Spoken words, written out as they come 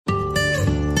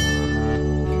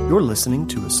You're listening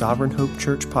to a Sovereign Hope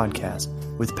Church podcast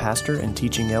with pastor and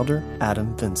teaching elder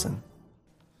Adam Vinson.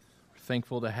 We're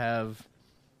thankful to have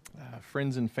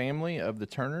friends and family of the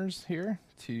Turners here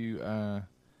to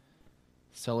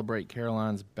celebrate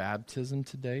Caroline's baptism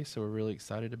today. So we're really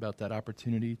excited about that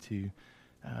opportunity to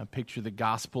picture the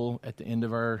gospel at the end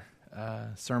of our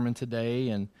sermon today.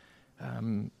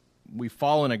 And we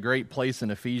fall in a great place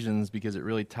in Ephesians because it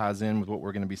really ties in with what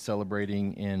we're going to be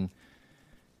celebrating in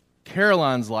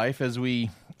Caroline's life as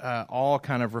we all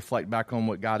kind of reflect back on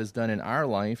what God has done in our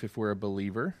life if we're a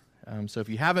believer. So if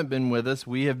you haven't been with us,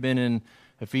 we have been in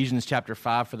Ephesians chapter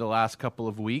 5 for the last couple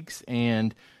of weeks.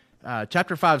 And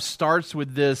chapter 5 starts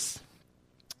with this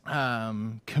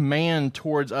command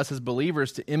towards us as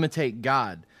believers to imitate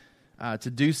God,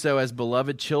 to do so as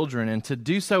beloved children, and to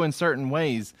do so in certain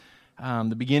ways.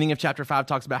 The beginning of chapter 5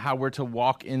 talks about how we're to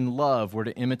walk in love. We're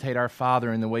to imitate our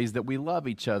Father in the ways that we love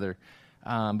each other.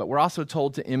 But we're also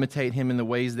told to imitate Him in the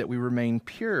ways that we remain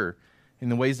pure, in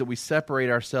the ways that we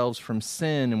separate ourselves from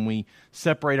sin and we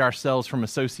separate ourselves from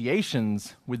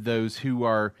associations with those who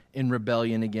are in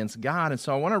rebellion against God. And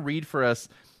so I want to read for us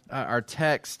our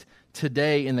text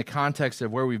today in the context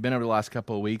of where we've been over the last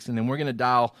couple of weeks, and then we're going to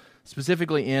dial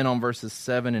specifically in on verses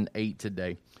 7 and 8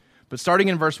 today. But starting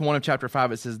in verse 1 of chapter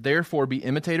 5, it says, "Therefore be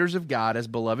imitators of God as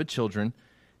beloved children,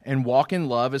 and walk in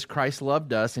love as Christ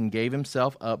loved us and gave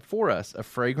Himself up for us, a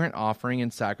fragrant offering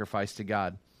and sacrifice to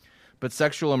God. But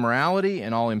sexual immorality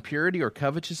and all impurity or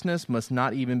covetousness must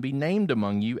not even be named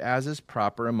among you, as is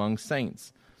proper among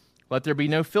saints. Let there be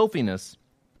no filthiness,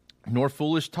 nor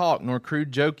foolish talk, nor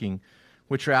crude joking,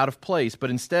 which are out of place,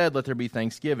 but instead let there be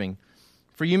thanksgiving.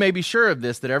 For you may be sure of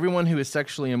this, that everyone who is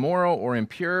sexually immoral or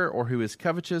impure or who is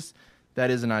covetous, that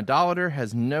is an idolater,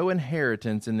 has no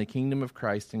inheritance in the kingdom of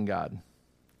Christ and God.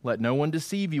 Let no one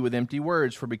deceive you with empty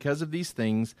words, for because of these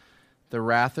things the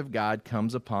wrath of God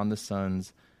comes upon the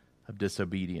sons of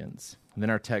disobedience." And then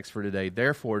our text for today,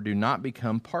 "Therefore do not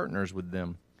become partners with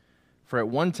them. For at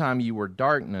one time you were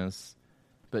darkness,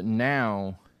 but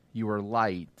now you are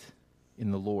light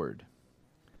in the Lord."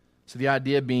 So the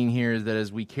idea being here is that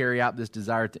as we carry out this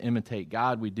desire to imitate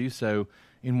God, we do so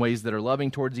in ways that are loving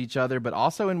towards each other, but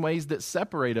also in ways that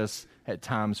separate us at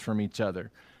times from each other.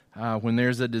 When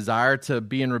there's a desire to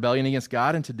be in rebellion against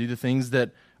God and to do the things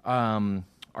that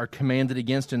are commanded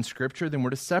against in Scripture, then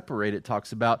we're to separate. It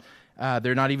talks about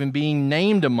they're not even being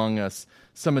named among us,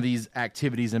 some of these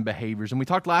activities and behaviors. And we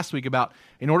talked last week about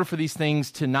in order for these things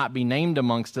to not be named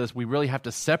amongst us, we really have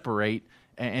to separate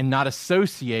and not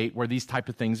associate where these type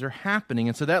of things are happening.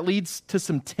 And so that leads to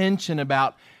some tension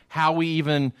about how we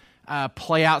even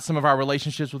play out some of our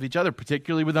relationships with each other,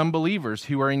 particularly with unbelievers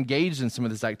who are engaged in some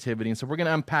of this activity. And so we're going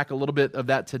to unpack a little bit of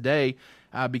that today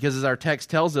because as our text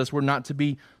tells us, we're not to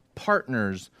be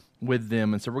partners with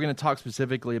them. And so we're going to talk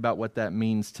specifically about what that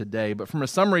means today. But from a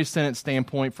summary sentence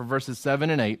standpoint for verses 7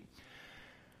 and 8,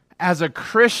 as a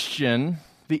Christian,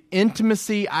 the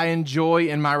intimacy I enjoy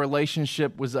in my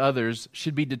relationship with others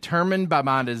should be determined by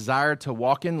my desire to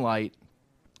walk in light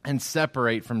and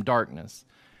separate from darkness.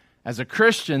 As a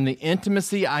Christian, the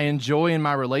intimacy I enjoy in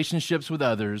my relationships with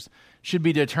others should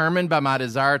be determined by my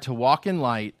desire to walk in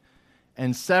light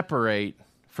and separate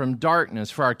from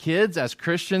darkness. For our kids, as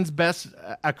Christians,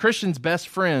 a Christian's best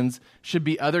friends should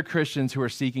be other Christians who are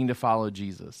seeking to follow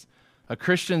Jesus. A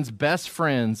Christian's best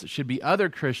friends should be other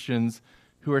Christians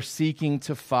who are seeking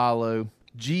to follow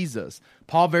Jesus.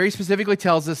 Paul very specifically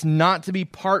tells us not to be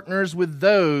partners with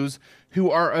those who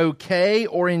are okay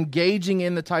or engaging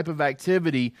in the type of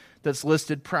activity that's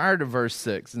listed prior to verse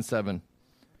 6 and 7.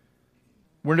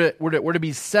 We're to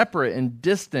be separate and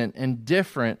distant and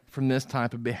different from this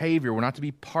type of behavior. We're not to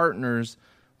be partners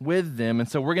with them. And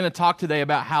so we're going to talk today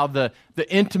about how the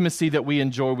intimacy that we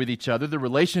enjoy with each other, the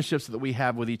relationships that we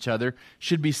have with each other,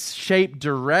 should be shaped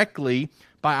directly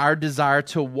by our desire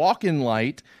to walk in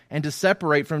light and to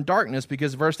separate from darkness,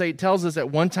 because verse 8 tells us at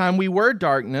one time we were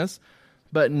darkness,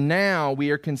 but now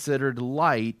we are considered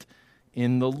light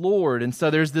in the Lord. And so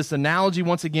there's this analogy,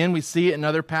 once again, we see it in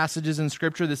other passages in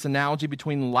Scripture, this analogy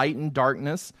between light and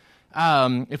darkness.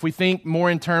 If we think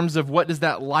more in terms of what does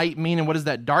that light mean and what does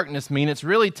that darkness mean, it's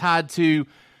really tied to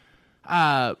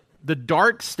the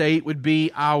dark state would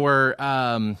be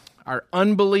our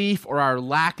unbelief or our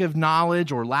lack of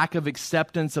knowledge or lack of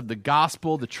acceptance of the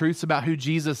gospel, the truths about who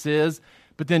Jesus is.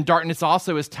 But then darkness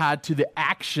also is tied to the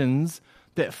actions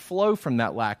that flow from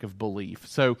that lack of belief.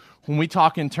 So when we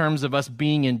talk in terms of us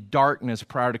being in darkness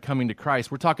prior to coming to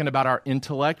Christ, we're talking about our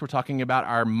intellect, we're talking about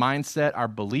our mindset, our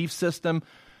belief system,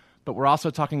 but we're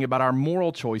also talking about our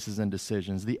moral choices and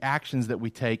decisions, the actions that we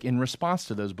take in response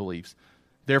to those beliefs.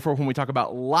 Therefore, when we talk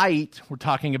about light, we're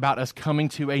talking about us coming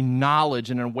to a knowledge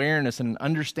and an awareness and an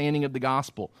understanding of the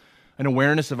gospel, an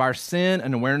awareness of our sin,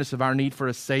 an awareness of our need for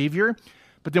a Savior.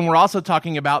 But then we're also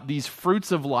talking about these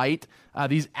fruits of light,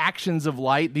 these actions of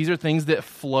light. These are things that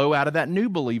flow out of that new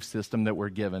belief system that we're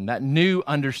given. That new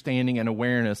understanding and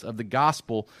awareness of the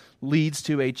gospel leads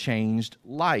to a changed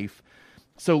life.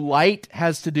 So light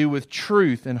has to do with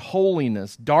truth and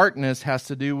holiness. Darkness has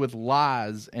to do with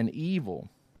lies and evil.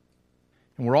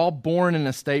 And we're all born in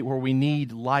a state where we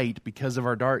need light because of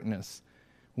our darkness.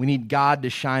 We need God to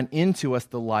shine into us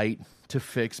the light to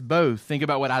fix both. Think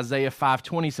about what Isaiah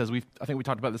 5:20 says. I think we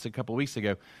talked about this a couple of weeks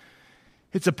ago.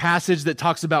 It's a passage that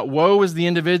talks about, woe is the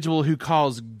individual who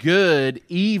calls good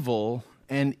evil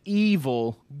and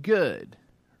evil good,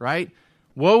 right?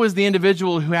 Woe is the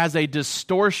individual who has a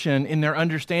distortion in their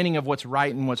understanding of what's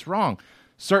right and what's wrong.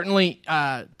 Certainly,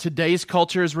 today's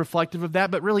culture is reflective of that,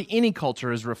 but really any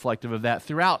culture is reflective of that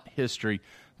throughout history.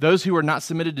 Those who are not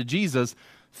submitted to Jesus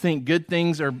think good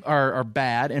things are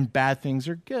bad and bad things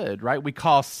are good, right? We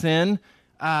call sin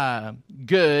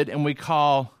good and we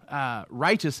call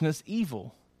righteousness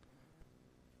evil.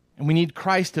 And we need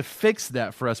Christ to fix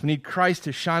that for us. We need Christ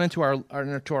to shine into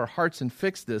our hearts and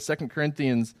fix this. 2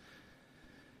 Corinthians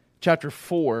chapter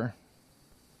 4,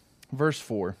 verse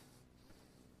 4.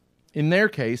 In their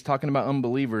case, talking about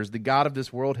unbelievers, the God of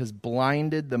this world has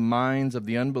blinded the minds of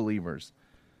the unbelievers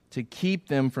to keep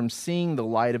them from seeing the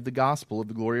light of the gospel of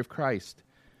the glory of Christ,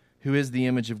 who is the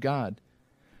image of God.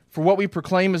 For what we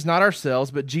proclaim is not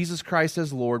ourselves, but Jesus Christ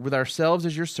as Lord, with ourselves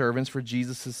as your servants for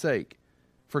Jesus' sake.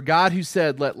 For God, who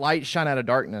said, let light shine out of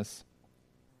darkness,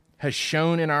 has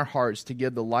shone in our hearts to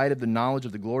give the light of the knowledge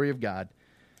of the glory of God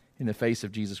in the face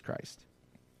of Jesus Christ.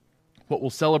 What we'll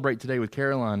celebrate today with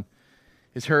Caroline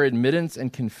is her admittance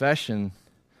and confession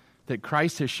that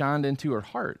Christ has shined into her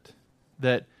heart,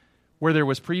 that where there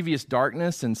was previous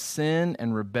darkness and sin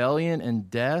and rebellion and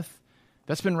death,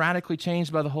 that's been radically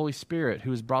changed by the Holy Spirit,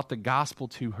 who has brought the gospel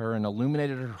to her and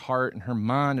illuminated her heart and her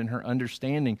mind and her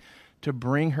understanding to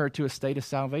bring her to a state of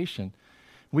salvation.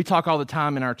 We talk all the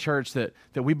time in our church that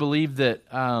we believe that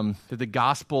the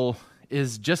gospel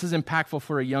is just as impactful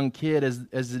for a young kid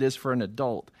as it is for an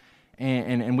adult.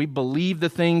 And we believe the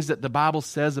things that the Bible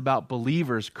says about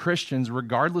believers, Christians,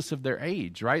 regardless of their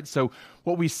age, right? So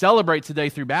what we celebrate today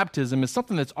through baptism is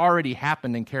something that's already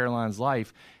happened in Caroline's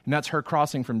life, and that's her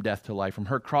crossing from death to life, from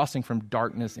her crossing from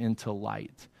darkness into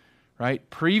light, right?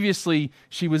 Previously,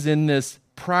 she was in this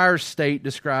prior state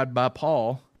described by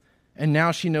Paul, and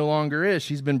now she no longer is.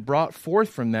 She's been brought forth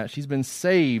from that. She's been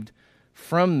saved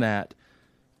from that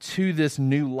to this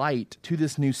new light, to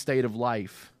this new state of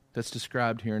life that's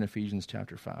described here in Ephesians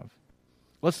chapter 5.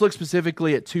 Let's look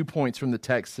specifically at 2 points from the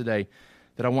text today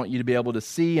that I want you to be able to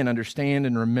see and understand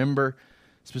and remember,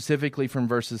 specifically from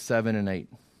verses 7 and 8.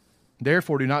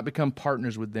 Therefore, do not become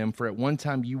partners with them, for at one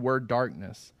time you were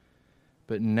darkness,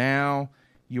 but now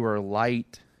you are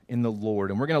light in the Lord.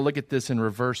 And we're going to look at this in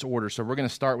reverse order. So we're going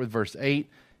to start with verse 8,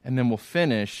 and then we'll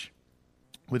finish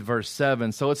with verse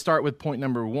 7. So let's start with point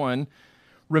number 1.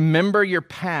 Remember your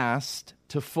past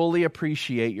to fully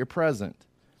appreciate your present.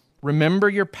 Remember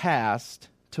your past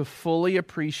to fully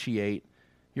appreciate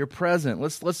your present.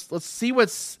 Let's see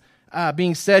what's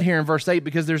being said here in verse 8,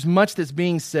 because there's much that's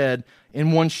being said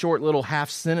in one short little half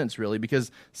sentence, really,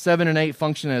 because 7 and 8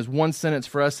 function as one sentence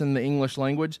for us in the English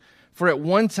language. For at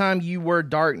one time you were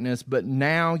darkness, but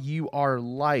now you are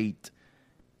light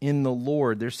in the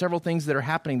Lord. There's several things that are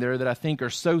happening there that I think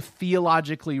are so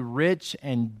theologically rich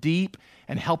and deep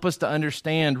and help us to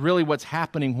understand really what's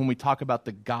happening when we talk about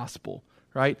the gospel,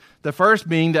 right? The first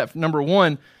being that, number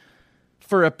 1,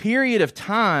 for a period of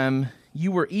time,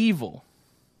 you were evil.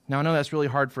 Now, I know that's really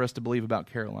hard for us to believe about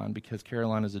Caroline, because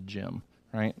Caroline is a gem,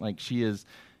 right? Like she is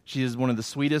one of the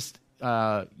sweetest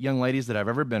young ladies that I've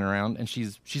ever been around, and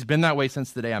she's been that way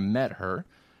since the day I met her,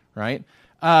 right?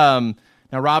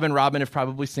 Now, Rob and Robin have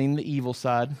probably seen the evil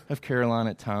side of Caroline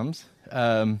at times.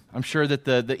 I'm sure that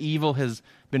the evil has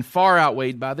been far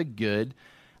outweighed by the good.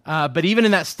 But even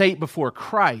in that state before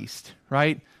Christ,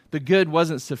 right, the good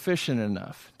wasn't sufficient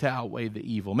enough to outweigh the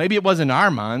evil. Maybe it was in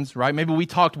our minds, right? Maybe we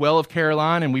talked well of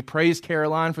Caroline and we praised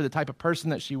Caroline for the type of person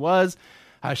that she was.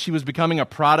 She was becoming a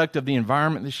product of the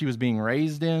environment that she was being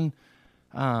raised in.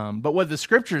 But what the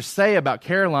scriptures say about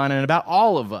Caroline and about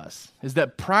all of us is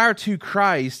that prior to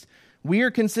Christ, we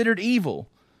are considered evil.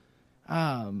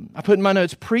 I put in my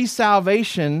notes,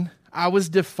 pre-salvation, I was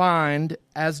defined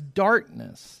as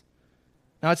darkness.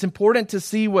 Now, it's important to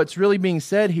see what's really being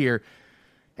said here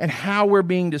and how we're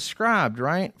being described,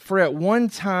 right? For at one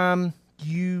time,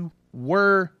 you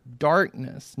were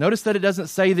darkness. Notice that it doesn't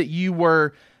say that you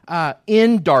were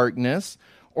in darkness,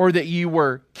 or that you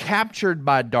were captured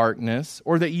by darkness,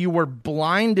 or that you were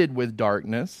blinded with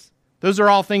darkness. Those are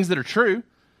all things that are true.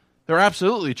 They're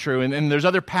absolutely true. And there's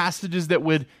other passages that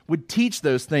would teach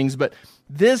those things. But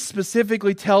this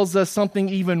specifically tells us something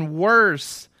even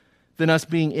worse than us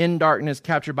being in darkness,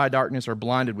 captured by darkness, or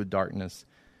blinded with darkness.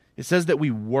 It says that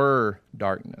we were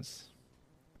darkness.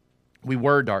 We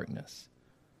were darkness.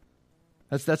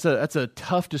 That's a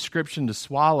tough description to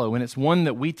swallow, and it's one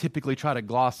that we typically try to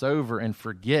gloss over and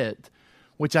forget,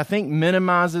 which I think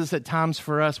minimizes at times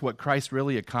for us what Christ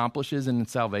really accomplishes in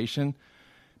salvation,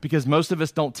 because most of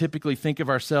us don't typically think of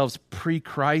ourselves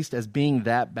pre-Christ as being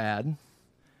that bad.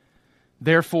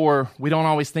 Therefore, we don't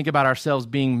always think about ourselves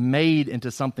being made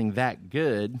into something that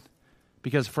good,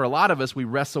 because for a lot of us, we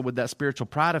wrestle with that spiritual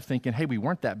pride of thinking, hey, we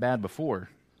weren't that bad before,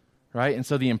 right? And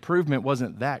so the improvement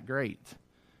wasn't that great.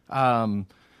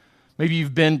 Maybe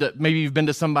you've been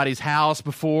to somebody's house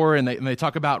before, and they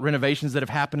talk about renovations that have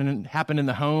happened in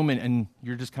the home, and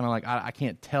you're just kind of like, I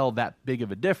can't tell that big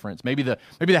of a difference. Maybe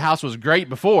the house was great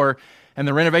before, and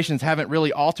the renovations haven't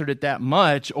really altered it that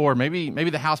much, or maybe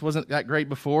the house wasn't that great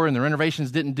before, and the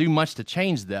renovations didn't do much to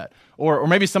change that, or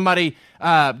maybe somebody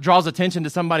draws attention to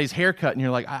somebody's haircut, and you're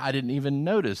like, I didn't even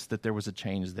notice that there was a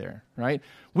change there, right?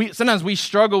 Sometimes we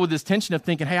struggle with this tension of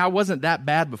thinking, hey, I wasn't that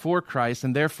bad before Christ,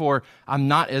 and therefore I'm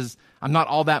not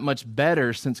all that much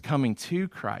better since coming to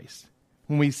Christ.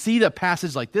 When we see the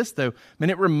passage like this, though,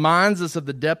 it reminds us of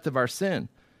the depth of our sin.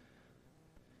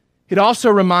 It also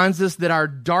reminds us that our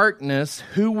darkness,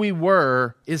 who we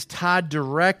were, is tied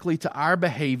directly to our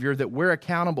behavior that we're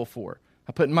accountable for.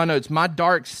 I put in my notes, my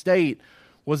dark state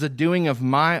was a doing of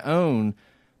my own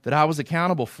that I was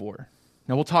accountable for.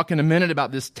 Now, we'll talk in a minute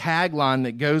about this tagline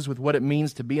that goes with what it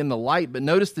means to be in the light, but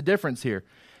notice the difference here.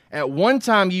 At one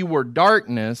time you were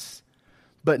darkness,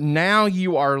 but now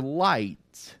you are light.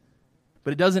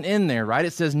 But it doesn't end there, right?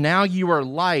 It says, now you are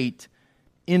light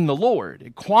in the Lord.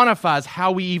 It quantifies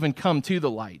how we even come to the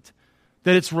light.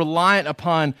 That it's reliant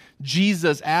upon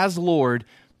Jesus as Lord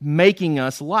making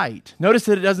us light. Notice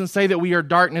that it doesn't say that we are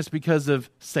darkness because of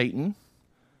Satan,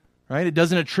 right? It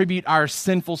doesn't attribute our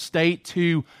sinful state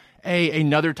to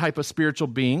another type of spiritual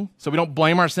being. So we don't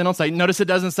blame our sin on Satan. Notice it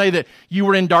doesn't say that you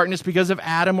were in darkness because of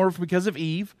Adam or because of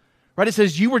Eve, right? It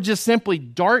says you were just simply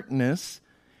darkness,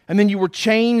 and then you were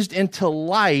changed into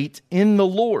light in the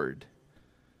Lord.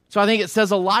 So I think it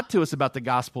says a lot to us about the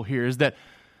gospel here, is that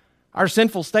our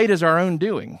sinful state is our own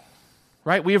doing,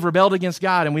 right? We have rebelled against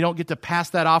God, and we don't get to pass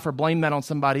that off or blame that on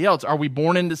somebody else. Are we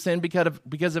born into sin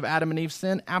because of Adam and Eve's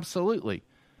sin? Absolutely.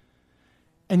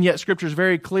 And yet Scripture is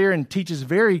very clear and teaches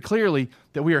very clearly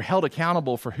that we are held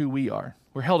accountable for who we are.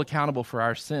 We're held accountable for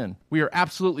our sin. We are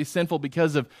absolutely sinful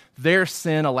because of their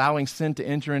sin, allowing sin to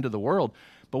enter into the world,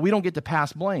 but we don't get to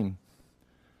pass blame.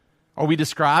 Are we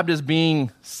described as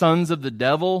being sons of the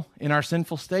devil in our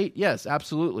sinful state? Yes,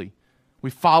 absolutely. We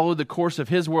follow the course of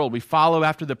his world. We follow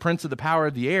after the prince of the power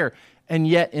of the air. And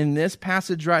yet in this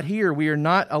passage right here, we are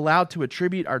not allowed to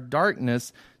attribute our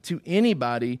darkness to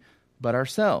anybody but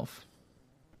ourselves.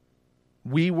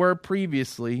 We were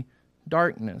previously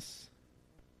darkness.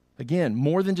 Again,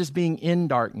 more than just being in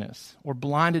darkness or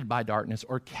blinded by darkness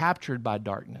or captured by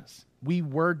darkness. We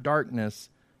were darkness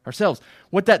ourselves.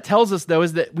 What that tells us, though,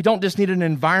 is that we don't just need an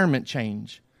environment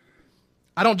change.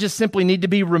 I don't just simply need to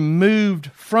be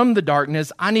removed from the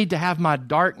darkness. I need to have my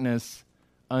darkness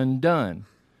undone.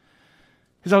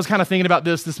 Because I was kind of thinking about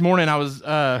this morning, I was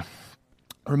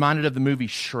reminded of the movie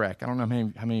Shrek. I don't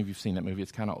know how many of you have seen that movie.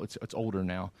 It's older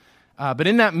now. But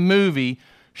in that movie,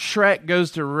 Shrek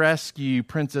goes to rescue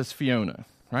Princess Fiona.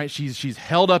 Right? She's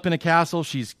held up in a castle.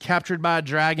 She's captured by a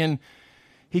dragon.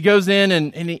 He goes in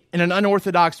and he, in an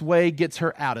unorthodox way, gets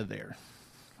her out of there,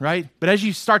 right? But as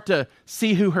you start to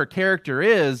see who her character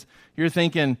is, you're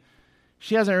thinking,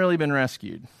 she hasn't really been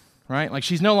rescued, right? Like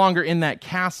she's no longer in that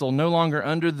castle, no longer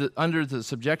under the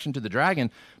subjection to the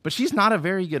dragon, but she's not a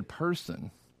very good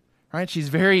person, right? She's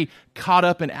very caught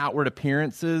up in outward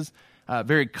appearances,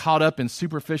 very caught up in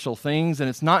superficial things, and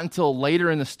it's not until later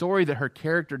in the story that her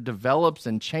character develops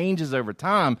and changes over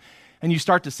time. And you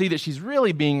start to see that she's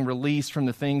really being released from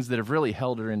the things that have really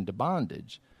held her into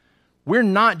bondage. We're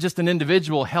not just an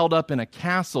individual held up in a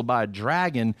castle by a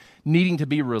dragon needing to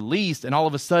be released, and all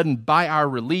of a sudden, by our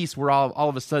release, we're all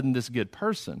of a sudden this good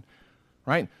person,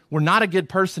 right? We're not a good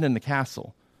person in the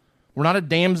castle. We're not a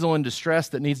damsel in distress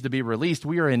that needs to be released.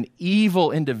 We are an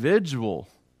evil individual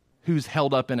who's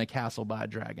held up in a castle by a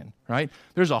dragon, right?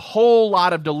 There's a whole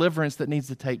lot of deliverance that needs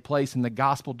to take place, and the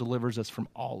gospel delivers us from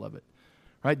all of it.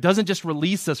 Right? Doesn't just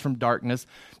release us from darkness,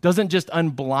 doesn't just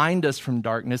unblind us from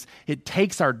darkness. It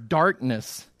takes our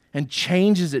darkness and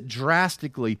changes it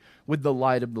drastically with the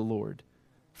light of the Lord.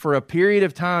 For a period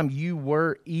of time, you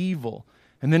were evil.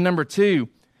 And then number 2,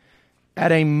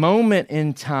 at a moment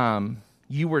in time,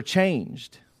 you were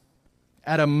changed.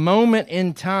 At a moment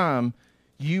in time,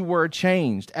 you were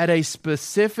changed. At a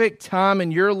specific time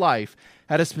in your life,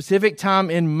 at a specific time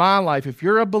in my life, if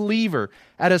you're a believer,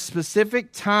 at a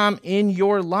specific time in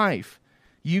your life,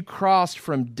 you crossed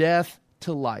from death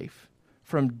to life,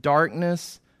 from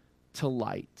darkness to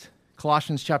light.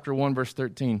 Colossians chapter 1, verse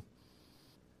 13.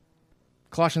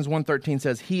 Colossians 1:13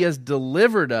 says, He has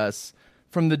delivered us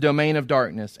from the domain of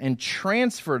darkness and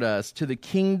transferred us to the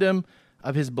kingdom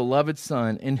of His beloved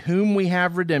Son, in whom we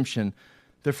have redemption,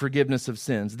 the forgiveness of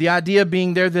sins. The idea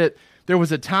being there that there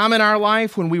was a time in our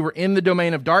life when we were in the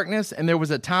domain of darkness, and there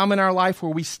was a time in our life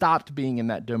where we stopped being in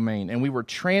that domain, and we were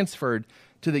transferred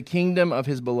to the kingdom of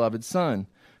His beloved Son.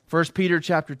 1 Peter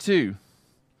chapter 2,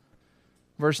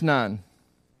 verse 9.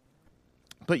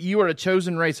 But you are a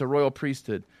chosen race, a royal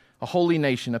priesthood, a holy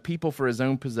nation, a people for His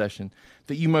own possession,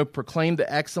 that you may proclaim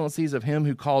the excellencies of Him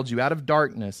who called you out of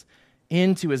darkness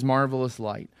into His marvelous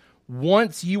light.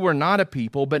 Once you were not a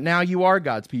people, but now you are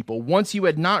God's people. Once you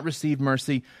had not received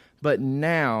mercy, but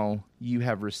now you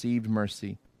have received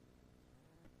mercy.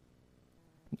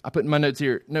 I put in my notes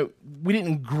here, no, we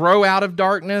didn't grow out of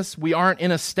darkness. We aren't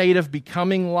in a state of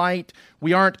becoming light.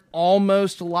 We aren't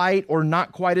almost light or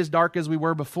not quite as dark as we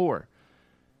were before.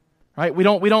 Right? We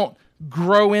don't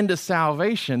grow into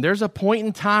salvation. There's a point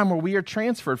in time where we are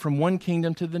transferred from one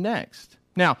kingdom to the next.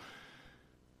 Now,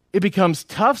 it becomes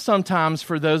tough sometimes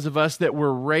for those of us that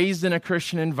were raised in a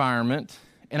Christian environment,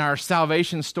 and our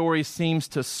salvation story seems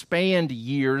to span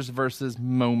years versus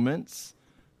moments,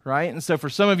 right? And so for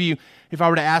some of you, if I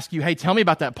were to ask you, hey, tell me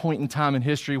about that point in time in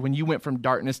history when you went from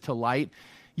darkness to light,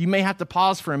 you may have to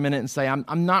pause for a minute and say,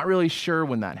 I'm not really sure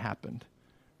when that happened.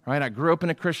 Right? I grew up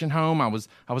in a Christian home. I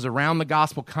was around the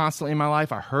gospel constantly in my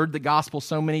life. I heard the gospel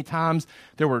so many times.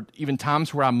 There were even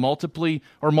times where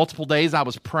multiple days I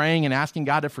was praying and asking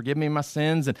God to forgive me my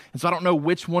sins. And so I don't know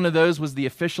which one of those was the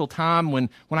official time when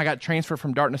I got transferred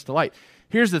from darkness to light.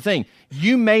 Here's the thing.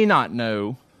 You may not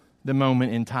know the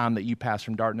moment in time that you passed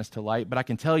from darkness to light, but I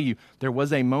can tell you there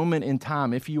was a moment in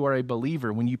time, if you are a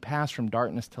believer, when you pass from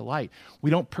darkness to light. We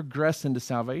don't progress into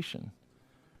salvation.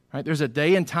 Right? There's a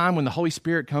day and time when the Holy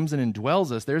Spirit comes in and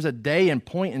dwells us. There's a day and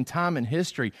point in time in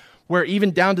history where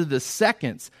even down to the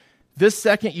seconds, this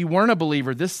second you weren't a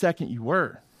believer, this second you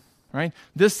were. Right?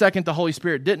 This second the Holy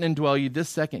Spirit didn't indwell you, this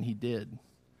second He did.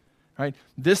 Right?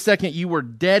 This second you were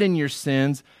dead in your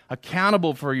sins,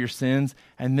 accountable for your sins,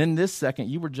 and then this second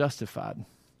you were justified.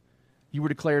 You were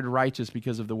declared righteous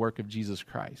because of the work of Jesus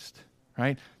Christ.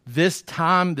 Right? This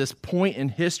time, this point in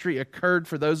history occurred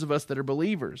for those of us that are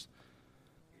believers.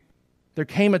 There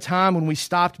came a time when we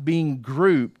stopped being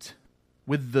grouped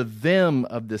with the them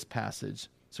of this passage.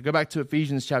 So go back to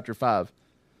Ephesians chapter 5.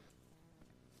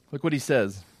 Look what he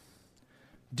says.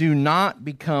 Do not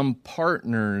become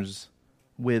partners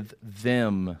with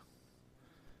them.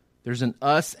 There's an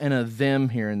us and a them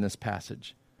here in this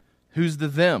passage. Who's the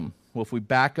them? Well, if we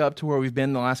back up to where we've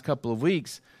been the last couple of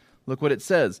weeks, look what it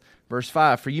says. Verse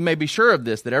 5, for you may be sure of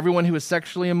this, that everyone who is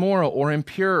sexually immoral or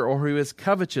impure or who is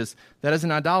covetous, that is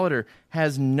an idolater,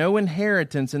 has no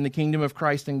inheritance in the kingdom of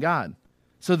Christ and God.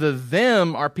 So the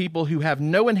them are people who have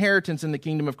no inheritance in the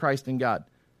kingdom of Christ and God.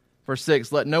 Verse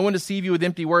 6, let no one deceive you with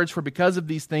empty words, for because of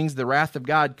these things the wrath of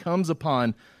God comes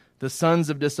upon the sons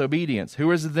of disobedience.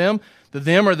 Who is the them? The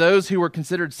them are those who were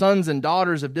considered sons and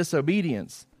daughters of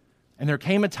disobedience. And there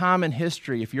came a time in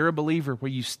history, if you're a believer, where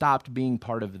you stopped being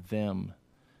part of them.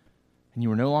 And you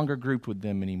were no longer grouped with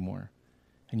them anymore.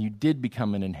 And you did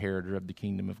become an inheritor of the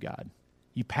kingdom of God.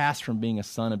 You passed from being a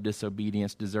son of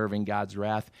disobedience, deserving God's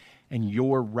wrath, and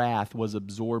your wrath was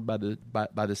absorbed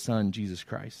by the Son, Jesus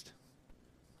Christ.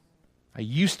 I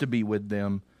used to be with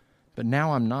them, but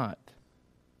now I'm not.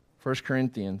 1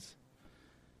 Corinthians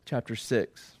chapter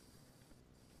 6,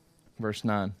 verse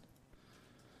 9.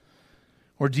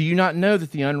 Or do you not know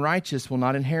that the unrighteous will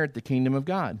not inherit the kingdom of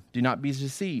God? Do not be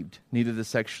deceived. Neither the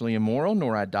sexually immoral,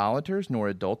 nor idolaters, nor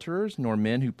adulterers, nor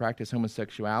men who practice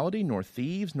homosexuality, nor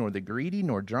thieves, nor the greedy,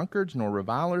 nor drunkards, nor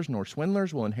revilers, nor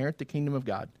swindlers will inherit the kingdom of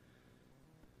God.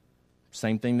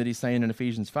 Same thing that he's saying in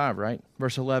Ephesians 5, right?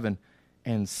 Verse 11,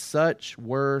 and such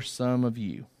were some of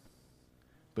you.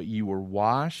 But you were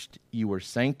washed, you were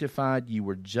sanctified, you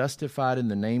were justified in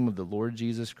the name of the Lord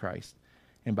Jesus Christ,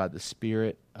 and by the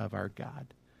Spirit of our God.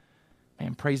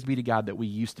 Man, praise be to God that we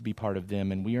used to be part of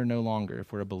them, and we are no longer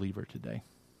if we're a believer today.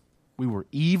 We were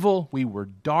evil, we were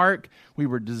dark, we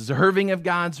were deserving of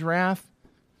God's wrath.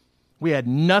 We had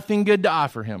nothing good to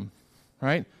offer Him,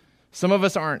 right? Some of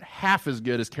us aren't half as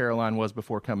good as Caroline was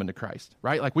before coming to Christ,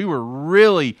 right? Like we were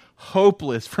really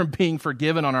hopeless from being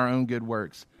forgiven on our own good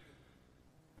works.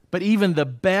 But even the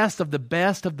best of the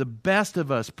best of the best of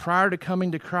us prior to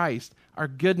coming to Christ, our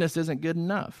goodness isn't good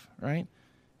enough, right?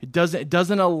 It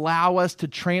doesn't allow us to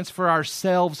transfer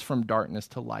ourselves from darkness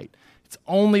to light. It's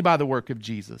only by the work of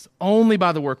Jesus,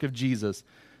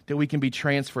 that we can be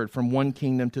transferred from one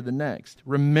kingdom to the next.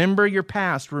 Remember your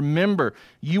past. Remember,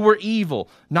 you were evil,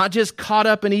 not just caught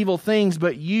up in evil things,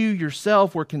 but you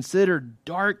yourself were considered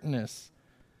darkness.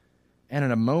 And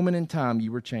at a moment in time,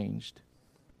 you were changed.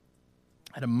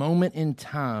 At a moment in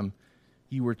time,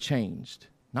 you were changed.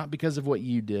 Not because of what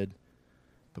you did,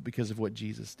 but because of what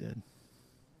Jesus did.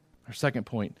 Our second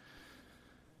point,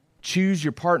 choose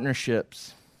your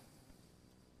partnerships.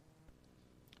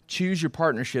 Choose your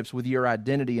partnerships with your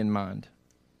identity in mind.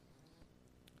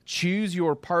 Choose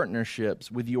your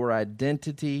partnerships with your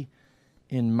identity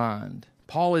in mind.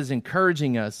 Paul is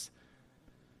encouraging us,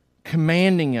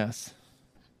 commanding us,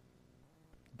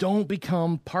 don't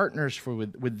become partners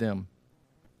with them.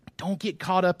 Don't get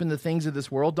caught up in the things of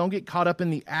this world. Don't get caught up in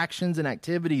the actions and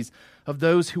activities of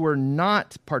those who are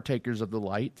not partakers of the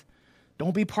light.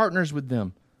 Don't be partners with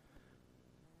them.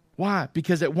 Why?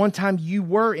 Because at one time you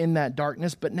were in that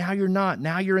darkness, but now you're not.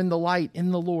 Now you're in the light,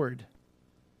 in the Lord.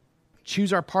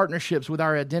 Choose our partnerships with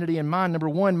our identity in mind. Number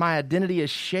one, my identity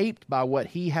is shaped by what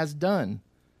He has done.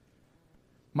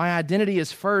 My identity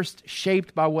is first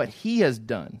shaped by what He has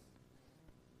done.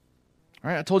 All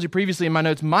right, I told you previously in my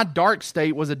notes, my dark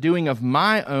state was a doing of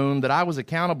my own that I was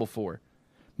accountable for.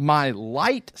 My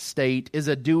light state is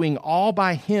a doing all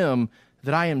by Him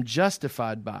that I am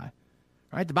justified by.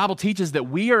 Right? The Bible teaches that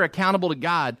we are accountable to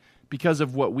God because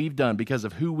of what we've done, because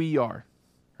of who we are.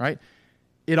 Right?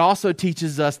 It also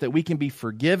teaches us that we can be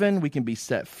forgiven, we can be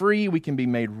set free, we can be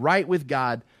made right with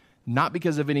God, not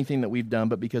because of anything that we've done,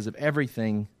 but because of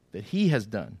everything that He has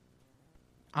done.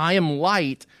 I am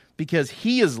light because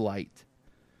He is light.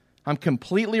 I'm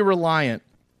completely reliant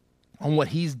on what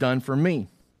He's done for me.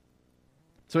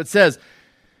 So it says,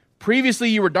 previously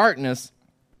you were darkness,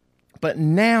 but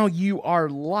now you are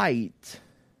light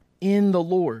in the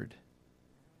Lord.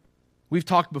 We've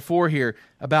talked before here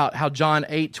about how John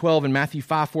 8:12 and Matthew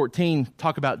 5:14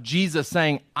 talk about Jesus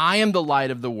saying, I am the light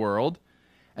of the world.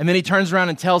 And then He turns around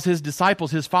and tells His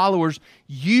disciples, His followers,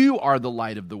 you are the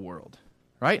light of the world.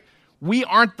 Right? We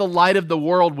aren't the light of the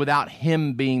world without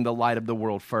Him being the light of the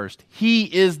world first. He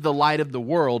is the light of the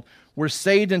world. We're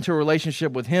saved into a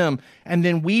relationship with Him, and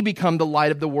then we become the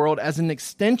light of the world as an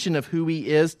extension of who He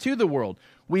is to the world.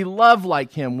 We love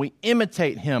like Him. We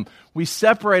imitate Him. We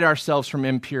separate ourselves from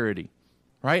impurity,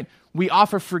 right? We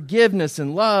offer forgiveness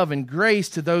and love and grace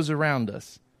to those around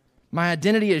us. My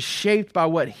identity is shaped by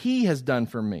what He has done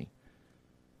for me.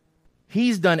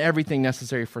 He's done everything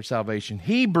necessary for salvation.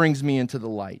 He brings me into the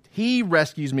light. He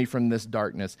rescues me from this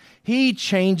darkness. He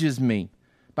changes me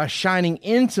by shining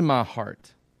into my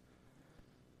heart.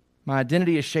 My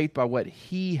identity is shaped by what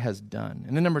He has done.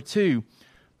 And then number two,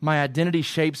 my identity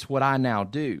shapes what I now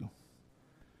do.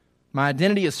 My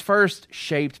identity is first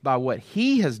shaped by what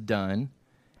He has done,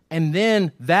 and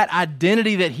then that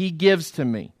identity that He gives to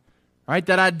me. Right?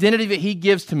 That identity that He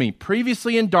gives to me.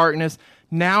 Previously in darkness,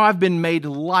 now I've been made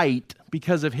light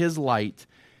because of His light.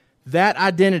 That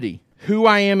identity, who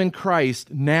I am in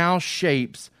Christ, now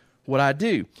shapes what I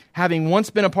do. Having once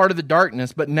been a part of the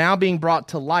darkness, but now being brought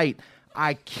to light,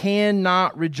 I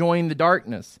cannot rejoin the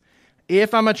darkness.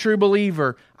 If I'm a true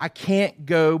believer, I can't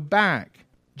go back.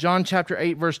 John chapter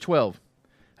 8, verse 12.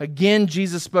 Again,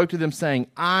 Jesus spoke to them saying,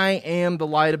 I am the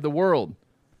light of the world.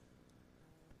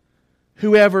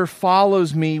 Whoever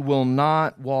follows me will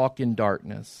not walk in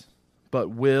darkness, but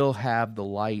will have the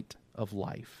light of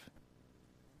life.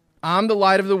 I'm the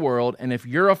light of the world, and if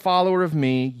you're a follower of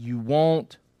me, you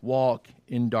won't walk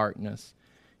in darkness.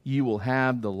 You will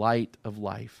have the light of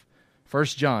life. 1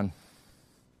 John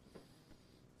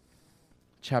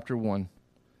chapter 1,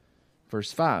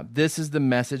 verse 5. This is the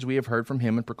message we have heard from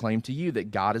Him and proclaimed to you, that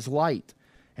God is light,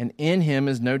 and in Him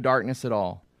is no darkness at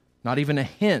all. Not even a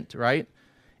hint, right?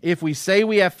 If we say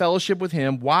we have fellowship with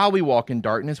Him while we walk in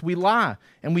darkness, we lie,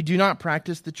 and we do not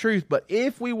practice the truth. But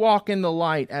if we walk in the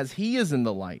light as He is in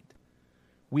the light,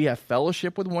 we have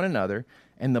fellowship with one another,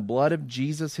 and the blood of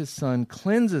Jesus, His Son,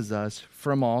 cleanses us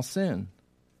from all sin.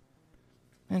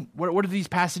 And what are these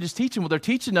passages teaching? Well, they're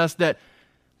teaching us that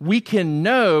we can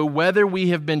know whether we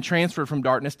have been transferred from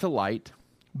darkness to light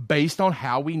based on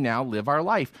how we now live our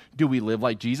life. Do we live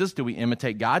like Jesus? Do we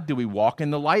imitate God? Do we walk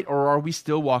in the light, or are we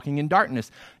still walking in darkness?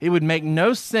 It would make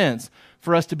no sense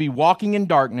for us to be walking in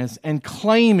darkness and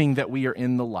claiming that we are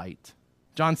in the light.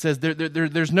 John says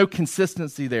there's no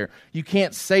consistency there. You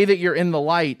can't say that you're in the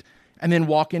light and then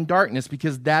walk in darkness,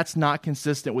 because that's not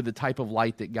consistent with the type of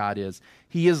light that God is.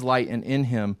 He is light, and in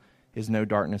him is no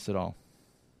darkness at all.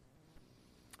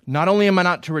 Not only am I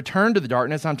not to return to the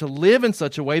darkness, I'm to live in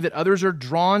such a way that others are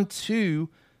drawn to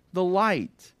the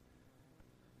light.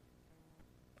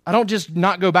 I don't just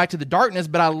not go back to the darkness,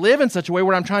 but I live in such a way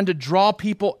where I'm trying to draw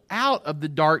people out of the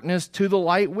darkness to the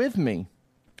light with me.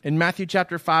 In Matthew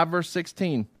chapter 5, verse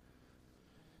 16,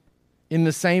 in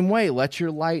the same way, let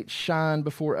your light shine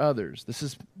before others. This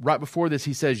is right before this,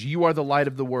 he says, you are the light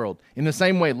of the world. In the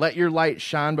same way, let your light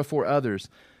shine before others,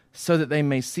 so that they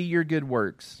may see your good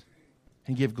works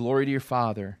and give glory to your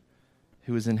Father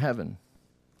who is in heaven.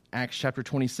 Acts chapter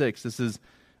 26, this is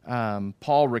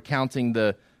Paul recounting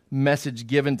the message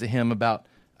given to him about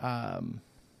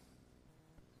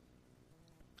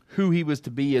who he was to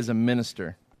be as a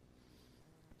minister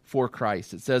for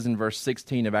Christ. It says in verse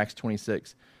 16 of Acts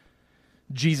 26,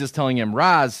 Jesus telling him,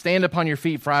 rise, stand upon your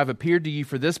feet, for I have appeared to you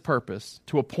for this purpose,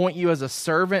 to appoint you as a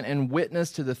servant and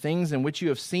witness to the things in which you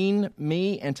have seen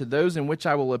me and to those in which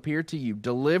I will appear to you,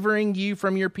 delivering you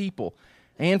from your people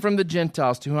and from the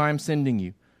Gentiles to whom I am sending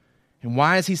you. And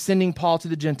why is he sending Paul to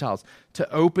the Gentiles? To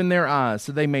open their eyes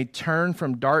so they may turn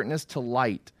from darkness to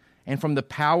light and from the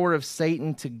power of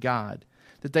Satan to God,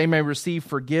 that they may receive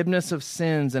forgiveness of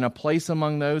sins and a place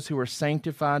among those who are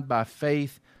sanctified by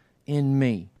faith in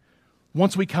me.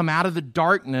 Once we come out of the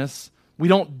darkness, we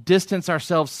don't distance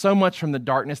ourselves so much from the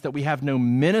darkness that we have no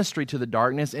ministry to the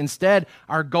darkness. Instead,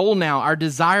 our goal now, our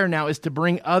desire now, is to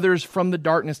bring others from the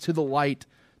darkness to the light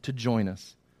to join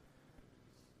us.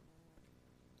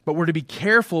 But we're to be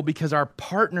careful, because our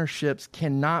partnerships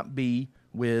cannot be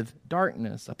with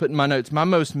darkness. I put in my notes, my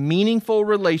most meaningful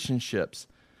relationships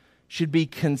should be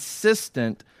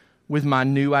consistent with my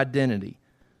new identity.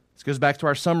 This goes back to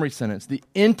our summary sentence. The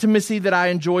intimacy that I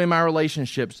enjoy in my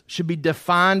relationships should be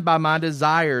defined by my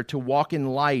desire to walk in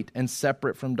light and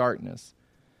separate from darkness.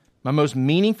 My most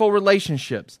meaningful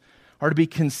relationships are to be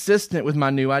consistent with my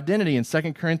new identity. In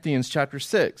 2 Corinthians chapter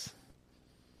 6,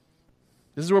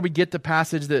 this is where we get the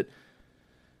passage that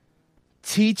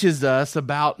teaches us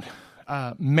about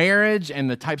marriage and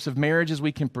the types of marriages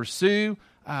we can pursue,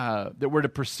 that we're to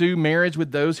pursue marriage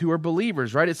with those who are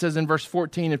believers, right? It says in verse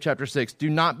 14 of chapter 6, do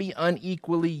not be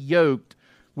unequally yoked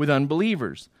with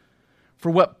unbelievers. For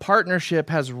what partnership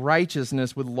has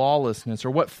righteousness with lawlessness,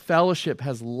 or what fellowship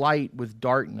has light with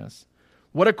darkness?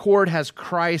 What accord has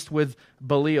Christ with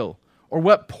Belial? Or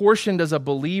what portion does a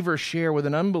believer share with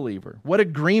an unbeliever? What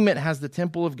agreement has the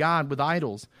temple of God with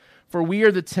idols? For we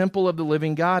are the temple of the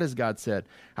living God, as God said.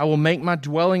 I will make my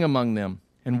dwelling among them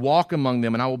and walk among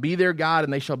them, and I will be their God,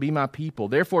 and they shall be my people.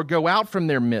 Therefore go out from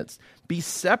their midst. Be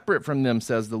separate from them,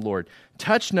 says the Lord.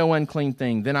 Touch no unclean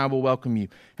thing, then I will welcome you.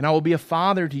 And I will be a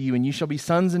father to you, and you shall be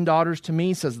sons and daughters to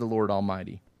me, says the Lord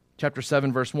Almighty. Chapter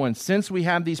 7, verse 1, since we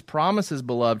have these promises,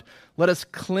 beloved, let us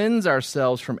cleanse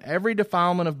ourselves from every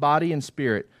defilement of body and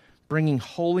spirit, bringing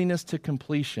holiness to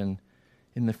completion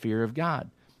in the fear of God.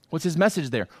 What's his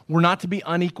message there? We're not to be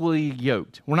unequally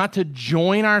yoked. We're not to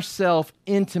join ourselves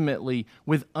intimately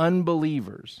with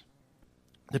unbelievers.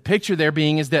 The picture there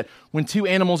being is that when two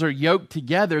animals are yoked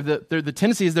together, the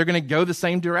tendency is they're going to go the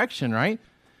same direction, right?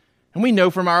 And we know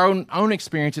from our own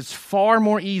experience, it's far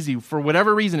more easy, for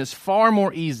whatever reason, it's far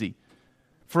more easy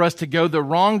for us to go the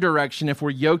wrong direction if we're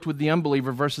yoked with the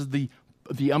unbeliever versus the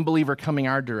unbeliever coming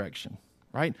our direction,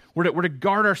 right? We're to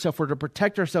guard ourselves, we're to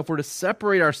protect ourselves, we're to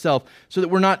separate ourselves so that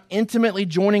we're not intimately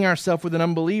joining ourselves with an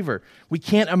unbeliever. We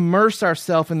can't immerse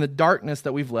ourselves in the darkness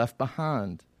that we've left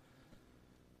behind.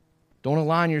 Don't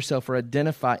align yourself or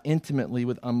identify intimately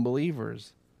with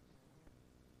unbelievers.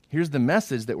 Here's the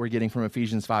message that we're getting from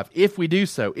Ephesians 5. If we do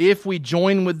so, if we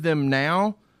join with them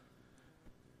now,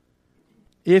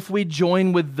 if we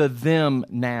join with them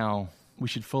now, we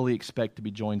should fully expect to be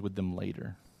joined with them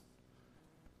later.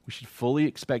 We should fully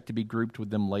expect to be grouped with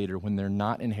them later when they're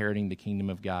not inheriting the kingdom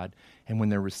of God and when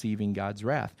they're receiving God's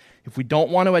wrath. If we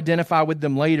don't want to identify with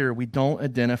them later, we don't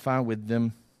identify with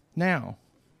them now.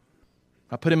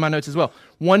 I put in my notes as well.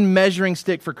 One measuring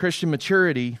stick for Christian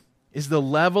maturity is the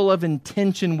level of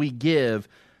intention we give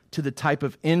to the type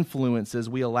of influences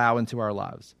we allow into our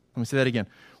lives. Let me say that again.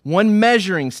 One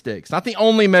measuring stick, it's not the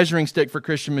only measuring stick for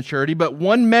Christian maturity, but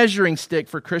one measuring stick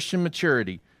for Christian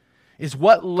maturity is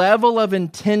what level of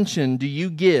intention do you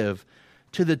give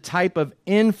to the type of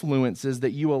influences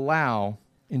that you allow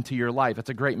into your life. That's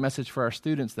a great message for our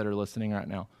students that are listening right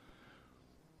now.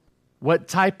 What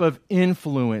type of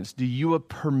influence do you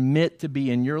permit to be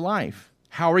in your life?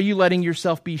 How are you letting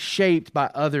yourself be shaped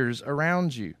by others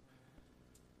around you?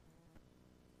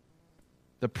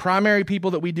 the primary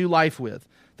people that we do life with,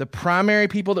 the primary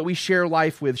people that we share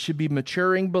life with should be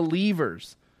maturing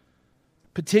believers.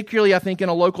 Particularly, I think, in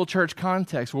a local church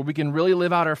context where we can really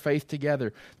live out our faith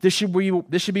together. This should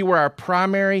be where our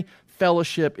primary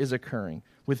fellowship is occurring,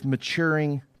 with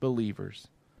maturing believers.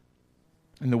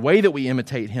 And the way that we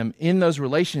imitate him in those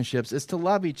relationships is to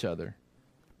love each other.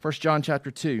 1 John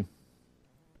chapter 2,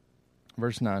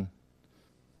 verse 9.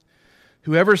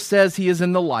 Whoever says he is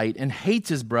in the light and hates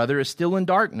his brother is still in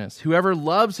darkness. Whoever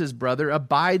loves his brother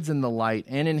abides in the light,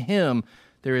 and in him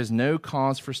there is no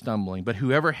cause for stumbling. But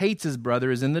whoever hates his brother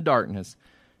is in the darkness,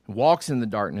 walks in the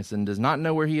darkness, and does not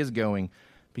know where he is going,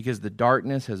 because the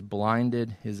darkness has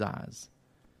blinded his eyes.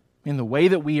 And the way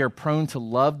that we are prone to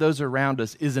love those around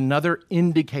us is another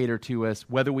indicator to us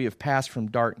whether we have passed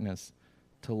from darkness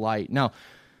to light. Now,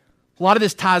 a lot of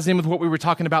this ties in with what we were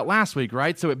talking about last week,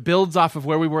 right? So it builds off of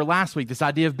where we were last week, this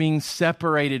idea of being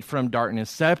separated from darkness,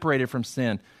 separated from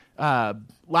sin.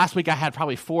 Last week I had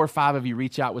probably 4 or 5 of you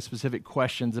reach out with specific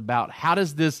questions about how do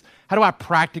I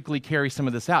practically carry some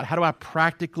of this out? How do I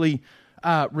practically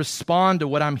respond to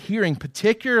what I'm hearing,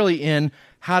 particularly in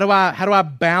how do I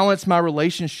balance my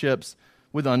relationships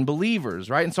with unbelievers,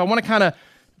 right? And so I want to kind of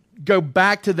go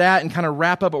back to that and kind of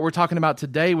wrap up what we're talking about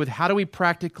today with how do we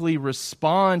practically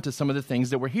respond to some of the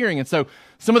things that we're hearing. And so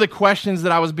some of the questions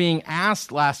that I was being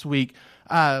asked last week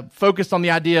focused on the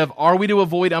idea of, are we to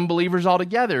avoid unbelievers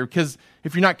altogether? Because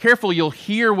if you're not careful, you'll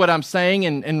hear what I'm saying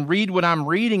and read what I'm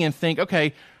reading and think,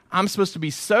 okay, I'm supposed to be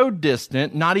so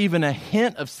distant, not even a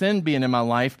hint of sin being in my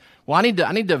life. Well, I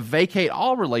need to vacate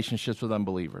all relationships with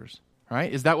unbelievers.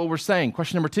 Right? Is that what we're saying?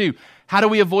 Question number 2, how do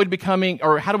we avoid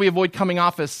coming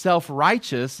off as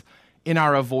self-righteous in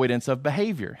our avoidance of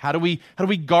behavior? How do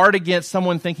we guard against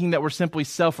someone thinking that we're simply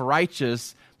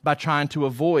self-righteous by trying to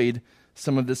avoid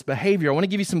some of this behavior? I want to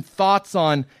give you some thoughts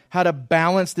on how to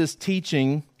balance this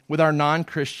teaching with our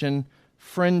non-Christian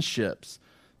friendships.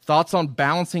 Thoughts on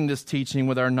balancing this teaching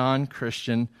with our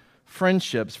non-Christian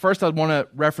friendships. First, I want to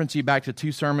reference you back to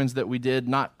 2 sermons that we did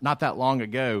not that long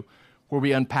ago, where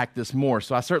we unpack this more.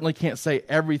 So I certainly can't say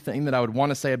everything that I would want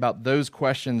to say about those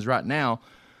questions right now,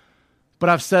 but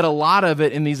I've said a lot of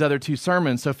it in these other 2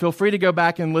 sermons. So feel free to go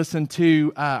back and listen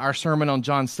to our sermon on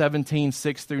John 17,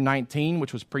 6 through 19,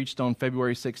 which was preached on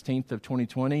February 16th of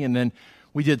 2020. And then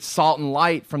we did Salt and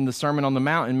Light from the Sermon on the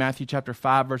Mount in Matthew chapter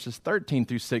 5, verses 13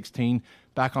 through 16,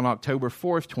 back on October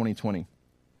 4th, 2020.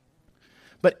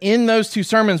 But in those 2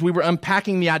 sermons, we were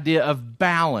unpacking the idea of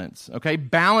balance, okay?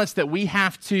 Balance that we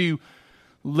have to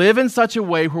live in such a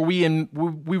way where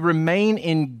we remain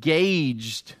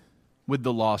engaged with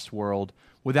the lost world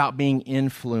without being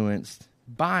influenced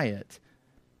by it.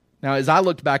 Now, as I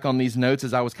looked back on these notes,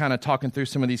 as I was kind of talking through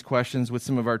some of these questions with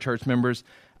some of our church members,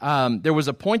 there was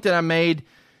a point that I made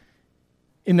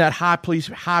in that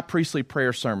high priestly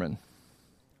prayer sermon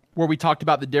where we talked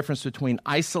about the difference between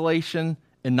isolation,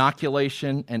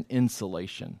 inoculation, and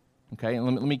insulation. Okay, and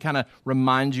let me kind of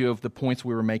remind you of the points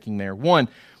we were making there. 1,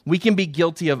 we can be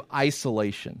guilty of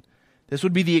isolation. This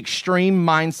would be the extreme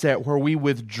mindset where we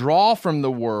withdraw from the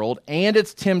world and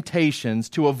its temptations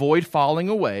to avoid falling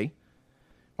away.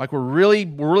 Like we're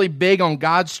really big on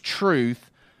God's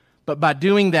truth, but by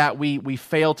doing that, we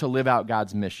fail to live out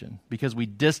God's mission because we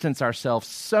distance ourselves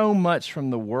so much from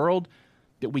the world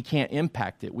that we can't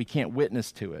impact it, we can't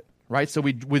witness to it. Right? So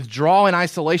we withdraw in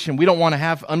isolation. We don't want to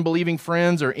have unbelieving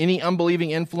friends or any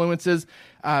unbelieving influences.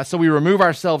 So we remove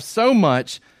ourselves so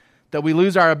much that we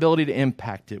lose our ability to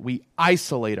impact it. We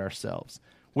isolate ourselves.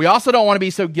 We also don't want to be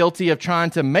so guilty of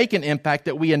trying to make an impact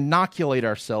that we inoculate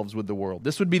ourselves with the world.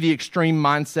 This would be the extreme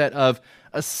mindset of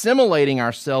assimilating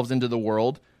ourselves into the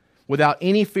world without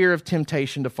any fear of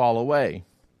temptation to fall away.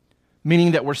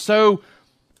 Meaning that we're so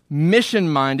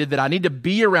mission-minded that I need to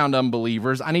be around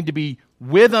unbelievers. I need to be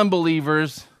with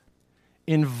unbelievers,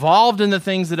 involved in the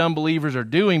things that unbelievers are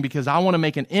doing because I want to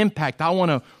make an impact. I want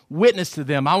to witness to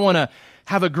them. I want to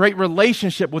have a great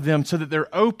relationship with them so that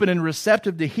they're open and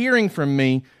receptive to hearing from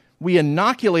me. We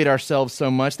inoculate ourselves so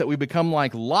much that we become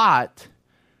like Lot.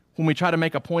 When we try to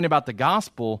make a point about the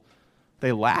gospel,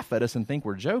 they laugh at us and think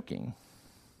we're joking.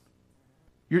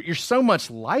 You're so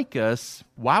much like us.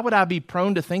 Why would I be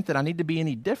prone to think that I need to be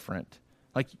any different?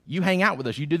 Like, you hang out with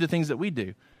us. You do the things that we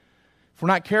do. If we're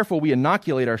not careful, we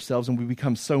inoculate ourselves and we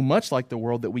become so much like the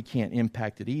world that we can't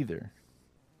impact it either.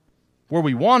 Where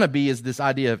we want to be is this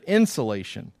idea of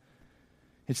insulation.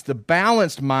 It's the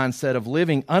balanced mindset of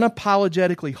living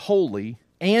unapologetically holy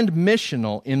and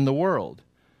missional in the world.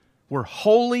 We're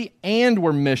holy and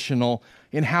we're missional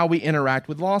in how we interact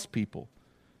with lost people.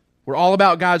 We're all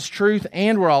about God's truth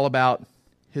and we're all about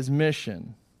His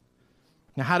mission.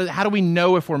 Now, how do we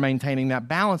know if we're maintaining that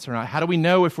balance or not? How do we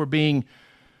know if we're being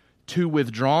too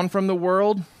withdrawn from the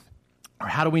world? Or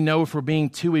how do we know if we're being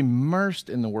too immersed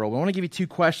in the world? I want to give you two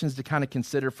questions to kind of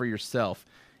consider for yourself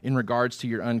in regards to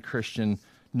your unchristian,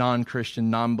 non-Christian,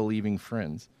 non-believing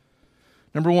friends.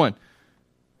 Number one,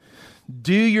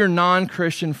 do your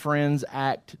non-Christian friends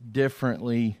act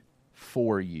differently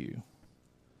for you?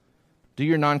 Do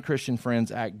your non-Christian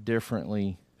friends act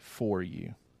differently for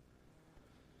you?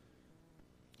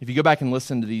 If you go back and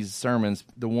listen to these sermons,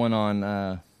 the one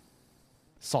on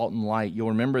salt and light, you'll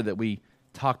remember that we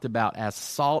talked about as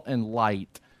salt and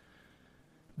light,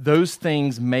 those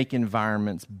things make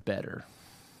environments better,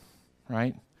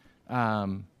 right?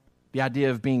 The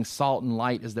idea of being salt and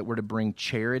light is that we're to bring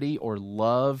charity or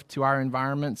love to our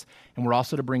environments, and we're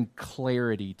also to bring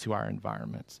clarity to our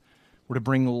environments. We're to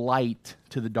bring light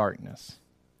to the darkness,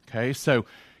 okay? So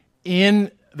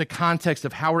in the context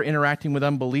of how we're interacting with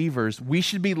unbelievers, we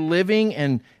should be living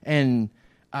and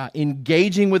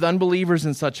engaging with unbelievers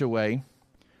in such a way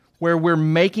where we're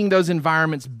making those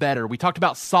environments better. We talked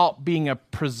about salt being a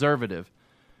preservative,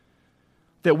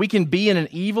 that we can be in an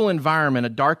evil environment, a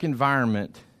dark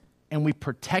environment, and we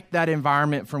protect that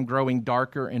environment from growing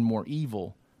darker and more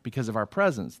evil because of our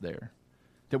presence there,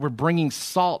 that we're bringing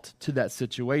salt to that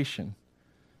situation.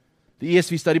 The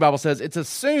ESV Study Bible says, it's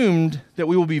assumed that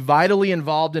we will be vitally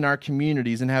involved in our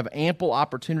communities and have ample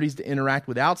opportunities to interact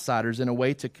with outsiders in a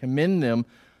way to commend them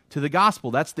to the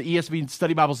gospel. That's the ESV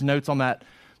Study Bible's notes on that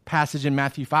passage in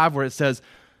Matthew 5 where it says,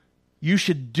 you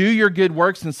should do your good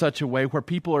works in such a way where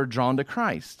people are drawn to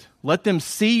Christ. Let them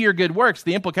see your good works.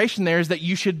 The implication there is that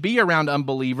you should be around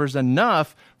unbelievers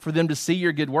enough for them to see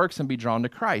your good works and be drawn to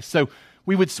Christ. So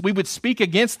we would speak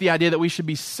against the idea that we should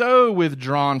be so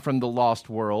withdrawn from the lost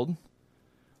world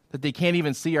that they can't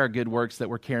even see our good works that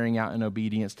we're carrying out in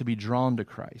obedience to be drawn to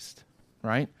Christ,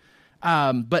 right?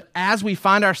 But as we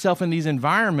find ourselves in these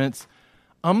environments,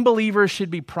 unbelievers should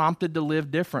be prompted to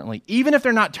live differently, even if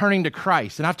they're not turning to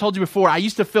Christ. And I've told you before, I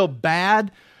used to feel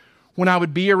bad when I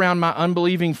would be around my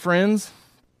unbelieving friends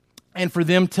and for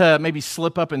them to maybe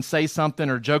slip up and say something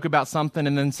or joke about something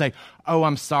and then say, oh,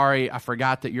 I'm sorry, I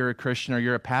forgot that you're a Christian or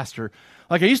you're a pastor.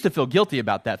 Like I used to feel guilty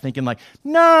about that, thinking like,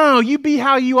 no, you be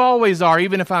how you always are,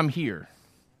 even if I'm here,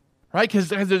 right? Because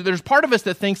there's part of us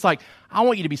that thinks like, I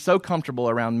want you to be so comfortable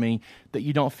around me that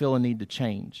you don't feel a need to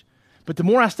change. But the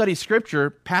more I study Scripture,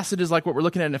 passages like what we're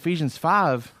looking at in Ephesians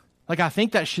 5, like I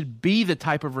think that should be the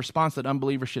type of response that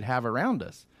unbelievers should have around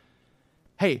us.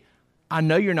 Hey, I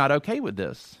know you're not okay with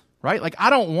this, right? Like I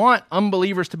don't want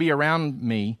unbelievers to be around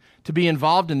me, to be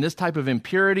involved in this type of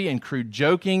impurity and crude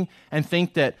joking and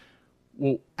think that,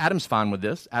 well, Adam's fine with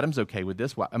this. Adam's okay with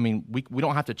this. I mean, we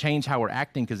don't have to change how we're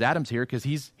acting because Adam's here because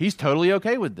he's totally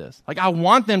okay with this. Like I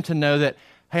want them to know that,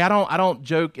 hey, I don't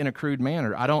joke in a crude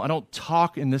manner. I don't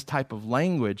talk in this type of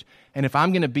language. And if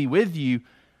I'm going to be with you,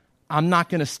 I'm not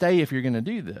going to stay if you're going to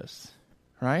do this,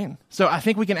 right? So I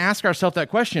think we can ask ourselves that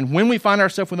question. When we find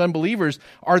ourselves with unbelievers,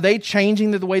 are they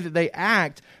changing the way that they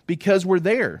act because we're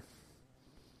there?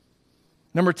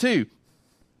 Number two,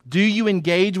 do you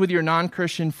engage with your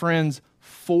non-Christian friends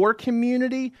for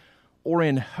community or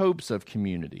in hopes of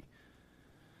community?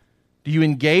 Do you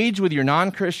engage with your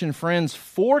non-Christian friends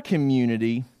for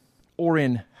community or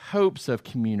in hopes of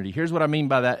community? Here's what I mean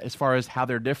by that as far as how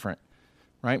they're different,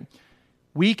 right?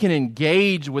 We can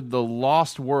engage with the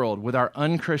lost world, with our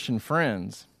unchristian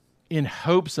friends, in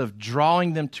hopes of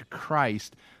drawing them to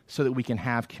Christ so that we can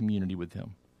have community with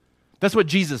Him. That's what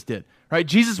Jesus did, right?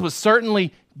 Jesus was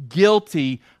certainly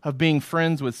guilty of being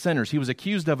friends with sinners. He was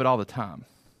accused of it all the time.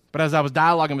 But as I was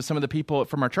dialoguing with some of the people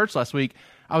from our church last week,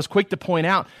 I was quick to point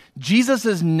out, Jesus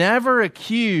is never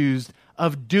accused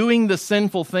of doing the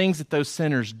sinful things that those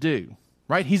sinners do,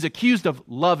 right? He's accused of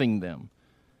loving them.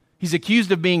 He's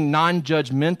accused of being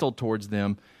non-judgmental towards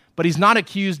them, but he's not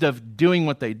accused of doing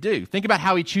what they do. Think about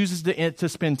how he chooses to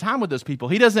spend time with those people.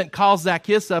 He doesn't call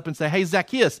Zacchaeus up and say, hey,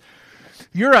 Zacchaeus,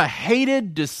 you're a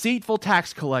hated, deceitful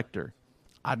tax collector.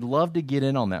 I'd love to get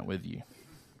in on that with you,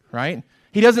 right?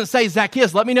 He doesn't say,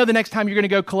 Zacchaeus, let me know the next time you're going to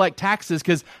go collect taxes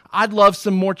because I'd love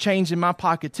some more change in my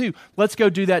pocket too. Let's go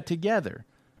do that together.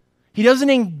 He doesn't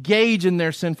engage in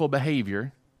their sinful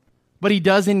behavior, but he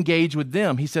does engage with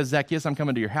them. He says, Zacchaeus, I'm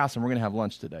coming to your house and we're going to have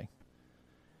lunch today.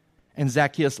 And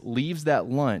Zacchaeus leaves that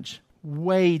lunch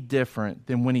way different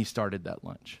than when he started that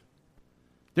lunch.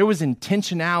 There was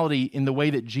intentionality in the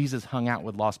way that Jesus hung out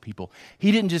with lost people.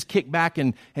 He didn't just kick back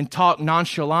and talk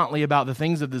nonchalantly about the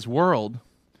things of this world,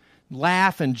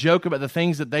 laugh and joke about the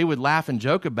things that they would laugh and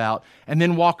joke about, and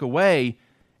then walk away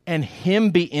and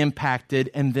him be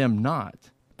impacted and them not.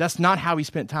 That's not how he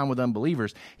spent time with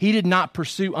unbelievers. He did not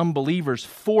pursue unbelievers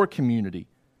for community.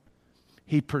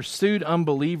 He pursued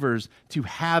unbelievers to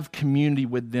have community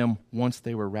with them once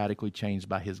they were radically changed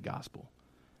by his gospel.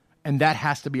 And that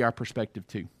has to be our perspective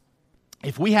too.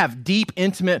 If we have deep,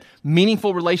 intimate,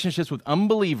 meaningful relationships with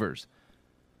unbelievers,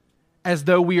 as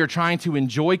though we are trying to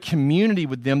enjoy community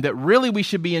with them that really we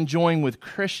should be enjoying with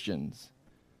Christians,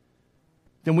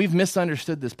 then we've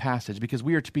misunderstood this passage, because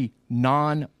we are to be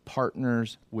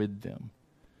non-partners with them.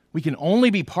 We can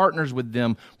only be partners with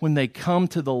them when they come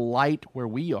to the light where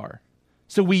we are.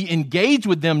 So we engage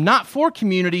with them not for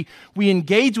community, we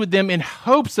engage with them in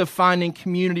hopes of finding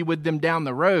community with them down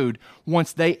the road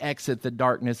once they exit the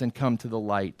darkness and come to the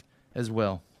light as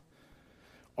well.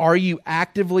 Are you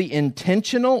actively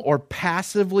intentional or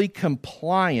passively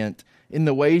compliant in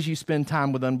the ways you spend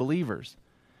time with unbelievers?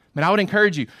 I would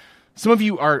encourage you. Some of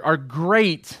you are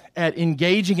great at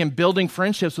engaging and building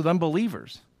friendships with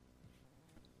unbelievers.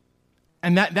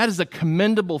 And that is a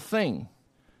commendable thing,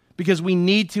 because we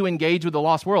need to engage with the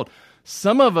lost world.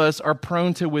 Some of us are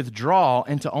prone to withdraw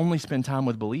and to only spend time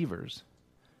with believers.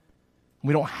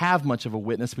 We don't have much of a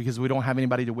witness because we don't have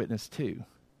anybody to witness to.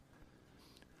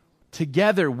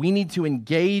 Together, we need to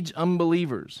engage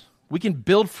unbelievers. We can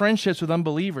build friendships with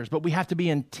unbelievers, but we have to be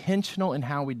intentional in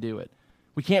how we do it.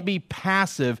 We can't be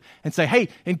passive and say, hey,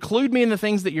 include me in the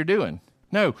things that you're doing.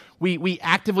 No, we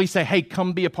actively say, hey,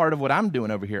 come be a part of what I'm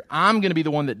doing over here. I'm going to be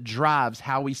the one that drives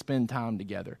how we spend time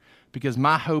together, because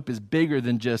my hope is bigger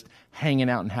than just hanging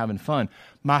out and having fun.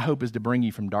 My hope is to bring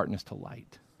you from darkness to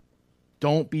light.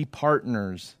 Don't be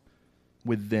partners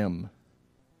with them,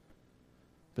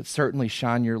 but certainly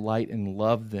shine your light and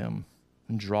love them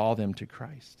and draw them to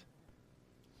Christ.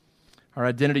 Our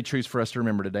identity truths for us to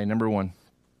remember today. Number one,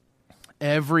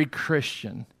 every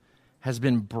Christian has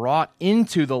been brought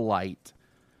into the light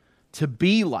to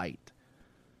be light,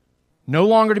 no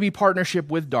longer to be partnership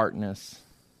with darkness,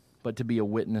 but to be a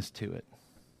witness to it.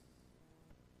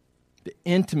 The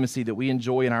intimacy that we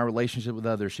enjoy in our relationship with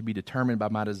others should be determined by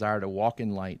my desire to walk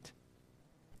in light,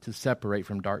 to separate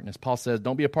from darkness. Paul says,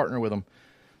 don't be a partner with them.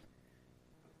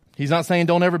 He's not saying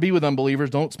don't ever be with unbelievers,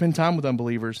 don't spend time with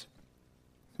unbelievers,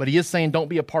 but he is saying don't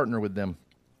be a partner with them.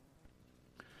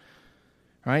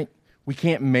 Right? We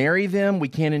can't marry them. We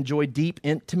can't enjoy deep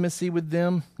intimacy with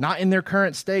them, not in their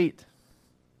current state,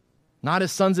 not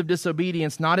as sons of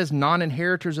disobedience, not as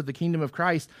non-inheritors of the kingdom of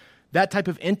Christ. That type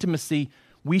of intimacy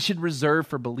we should reserve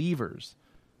for believers,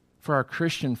 for our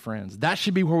Christian friends. That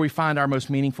should be where we find our most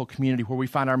meaningful community, where we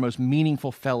find our most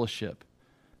meaningful fellowship.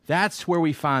 That's where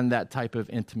we find that type of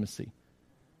intimacy.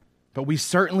 But we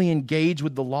certainly engage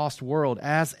with the lost world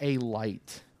as a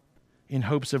light, in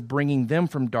hopes of bringing them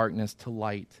from darkness to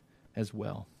light as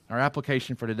well. Our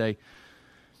application for today: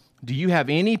 do you have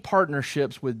any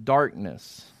partnerships with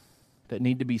darkness that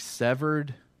need to be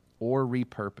severed or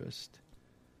repurposed?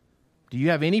 Do you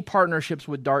have any partnerships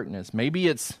with darkness? Maybe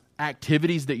it's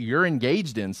activities that you're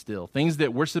engaged in still, things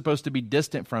that we're supposed to be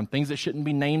distant from, things that shouldn't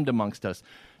be named amongst us.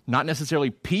 Not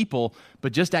necessarily people,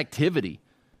 but just activity.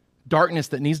 Darkness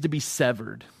that needs to be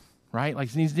severed. Right? Like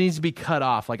it needs to be cut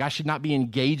off. Like I should not be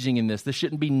engaging in this. This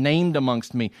shouldn't be named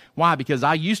amongst me. Why? Because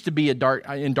I used to be in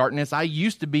darkness. I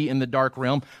used to be in the dark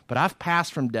realm, but I've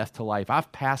passed from death to life.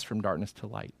 I've passed from darkness to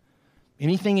light.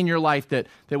 Anything in your life that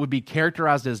would be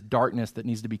characterized as darkness that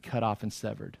needs to be cut off and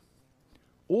severed.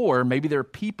 Or maybe there are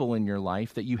people in your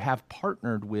life that you have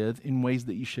partnered with in ways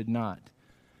that you should not.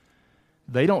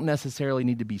 They don't necessarily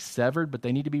need to be severed, but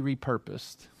they need to be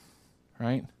repurposed.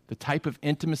 Right? The type of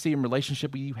intimacy and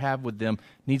relationship you have with them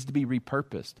needs to be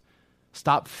repurposed.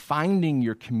 Stop finding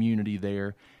your community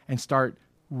there and start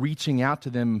reaching out to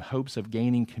them in hopes of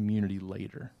gaining community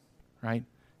later, right?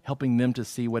 Helping them to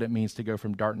see what it means to go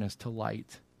from darkness to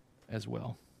light as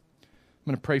well. I'm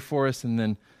going to pray for us, and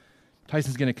then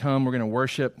Tyson's going to come. We're going to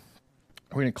worship.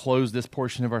 We're going to close this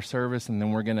portion of our service, and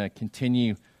then we're going to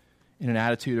continue in an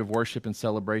attitude of worship and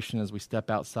celebration as we step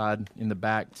outside in the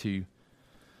back to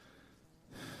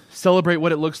celebrate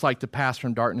what it looks like to pass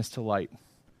from darkness to light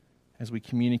as we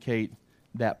communicate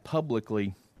that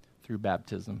publicly through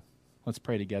baptism. Let's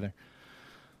pray together.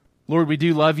 Lord, we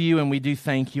do love you and we do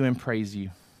thank you and praise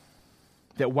you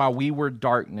that while we were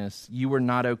darkness, you were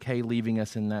not okay leaving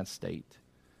us in that state.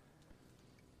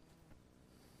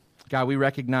 God, we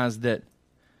recognize that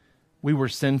we were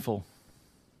sinful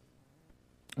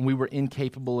and we were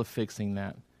incapable of fixing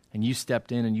that. And you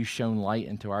stepped in and you shone light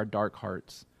into our dark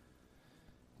hearts.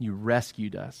 You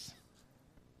rescued us.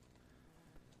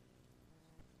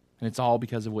 And it's all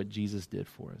because of what Jesus did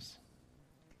for us.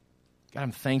 God,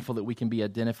 I'm thankful that we can be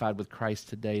identified with Christ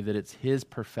today, that it's his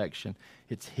perfection,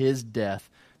 it's his death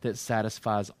that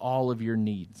satisfies all of your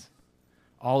needs,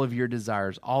 all of your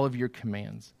desires, all of your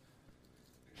commands.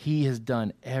 He has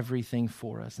done everything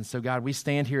for us. And so, God, we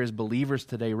stand here as believers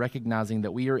today recognizing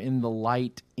that we are in the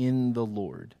light in the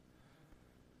Lord.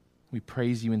 We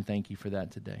praise you and thank you for that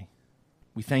today.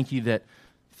 We thank you that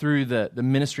through the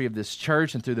ministry of this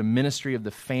church and through the ministry of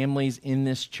the families in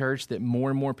this church that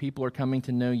more and more people are coming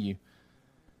to know you.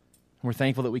 And we're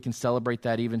thankful that we can celebrate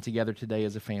that even together today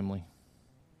as a family.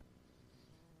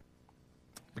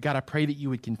 But God, I pray that you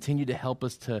would continue to help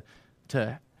us to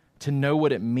know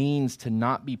what it means to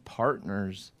not be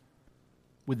partners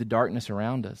with the darkness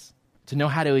around us, to know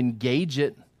how to engage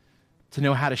it, to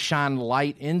know how to shine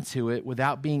light into it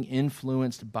without being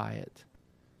influenced by it.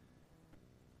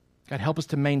 God, help us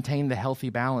to maintain the healthy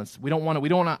balance. We don't want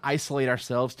to isolate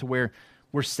ourselves to where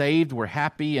we're saved, we're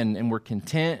happy, and we're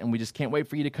content, and we just can't wait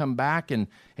for you to come back, and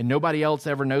nobody else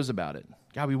ever knows about it.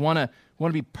 God, we want to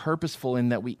be purposeful in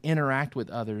that we interact with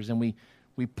others, and we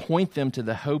point them to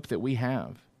the hope that we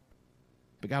have.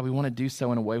 But God, we want to do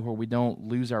so in a way where we don't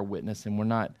lose our witness, and we're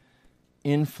not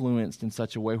influenced in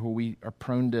such a way where we are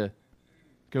prone to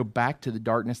go back to the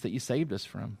darkness that you saved us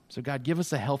from. So God, give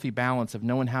us a healthy balance of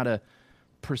knowing how to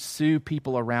pursue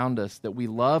people around us that we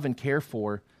love and care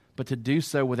for, but to do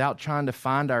so without trying to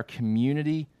find our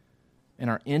community and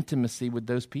our intimacy with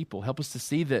those people. Help us to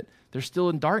see that they're still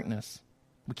in darkness.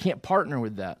 We can't partner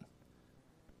with that.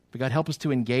 But God, help us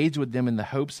to engage with them in the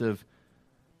hopes of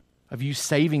you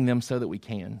saving them so that we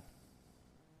can.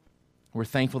 We're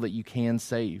thankful that you can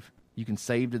save. You can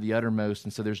save to the uttermost,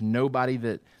 and so there's nobody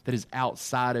that is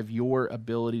outside of your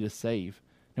ability to save,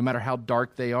 no matter how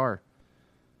dark they are.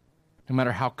 No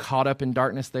matter how caught up in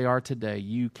darkness they are today,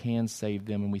 you can save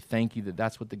them, and we thank you that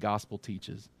that's what the gospel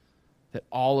teaches, that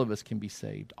all of us can be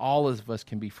saved, all of us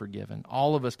can be forgiven,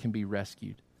 all of us can be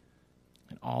rescued,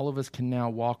 and all of us can now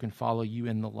walk and follow you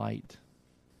in the light.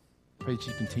 Pray that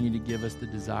you continue to give us the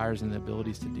desires and the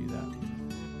abilities to do that.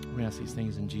 We ask these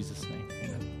things in Jesus' name.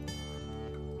 Amen.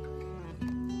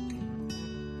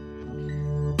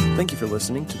 Thank you for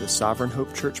listening to the Sovereign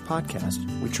Hope Church podcast.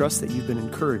 We trust that you've been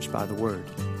encouraged by the word.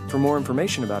 For more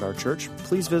information about our church,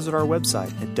 please visit our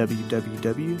website at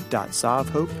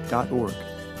www.sovhope.org.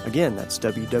 Again, that's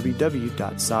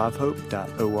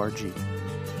www.sovhope.org.